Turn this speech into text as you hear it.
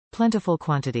Plentiful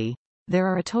quantity. There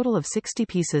are a total of 60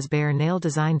 pieces bare nail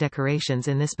design decorations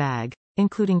in this bag,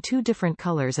 including 2 different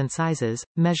colors and sizes,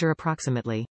 measure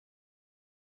approximately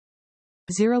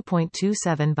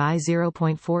 0.27 by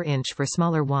 0.4 inch for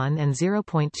smaller one and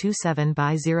 0.27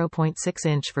 by 0.6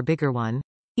 inch for bigger one.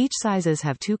 Each sizes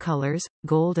have 2 colors,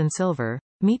 gold and silver.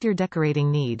 Meet your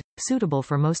decorating need, suitable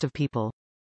for most of people.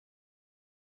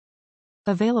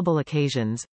 Available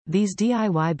occasions. These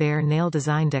DIY bare nail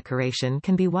design decoration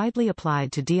can be widely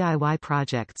applied to DIY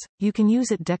projects. You can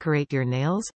use it decorate your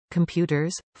nails,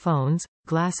 computers, phones,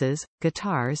 glasses,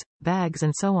 guitars, bags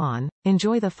and so on.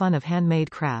 Enjoy the fun of handmade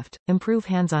craft, improve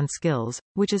hands-on skills,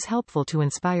 which is helpful to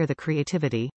inspire the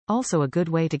creativity, also a good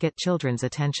way to get children's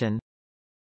attention.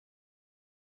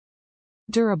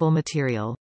 Durable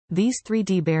material. These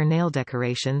 3D bare nail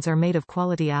decorations are made of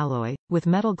quality alloy, with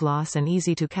metal gloss and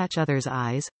easy to catch others'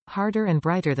 eyes, harder and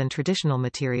brighter than traditional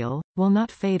material, will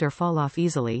not fade or fall off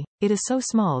easily, it is so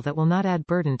small that will not add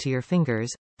burden to your fingers,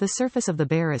 the surface of the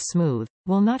bare is smooth,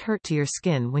 will not hurt to your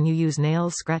skin when you use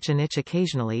nails, scratch and itch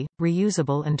occasionally,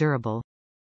 reusable and durable.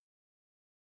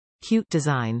 Cute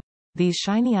design. These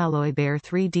shiny alloy bare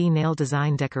 3D nail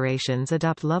design decorations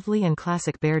adopt lovely and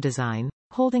classic bare design,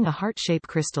 holding a heart-shaped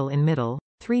crystal in middle.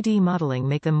 3D modeling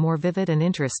make them more vivid and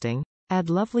interesting, add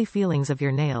lovely feelings of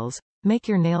your nails, make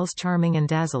your nails charming and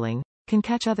dazzling, can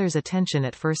catch others' attention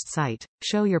at first sight,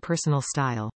 show your personal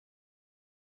style.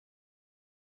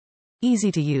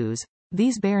 Easy to use.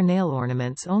 These bare nail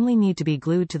ornaments only need to be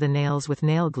glued to the nails with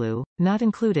nail glue, not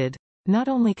included. Not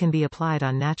only can be applied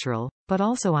on natural, but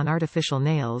also on artificial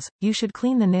nails. You should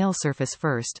clean the nail surface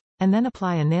first, and then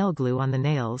apply a nail glue on the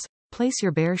nails. Place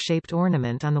your bare-shaped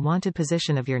ornament on the wanted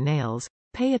position of your nails.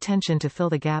 Pay attention to fill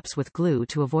the gaps with glue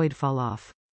to avoid fall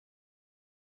off.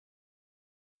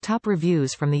 Top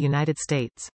reviews from the United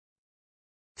States.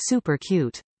 Super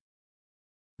cute.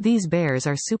 These bears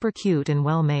are super cute and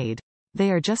well made. They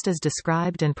are just as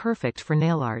described and perfect for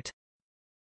nail art.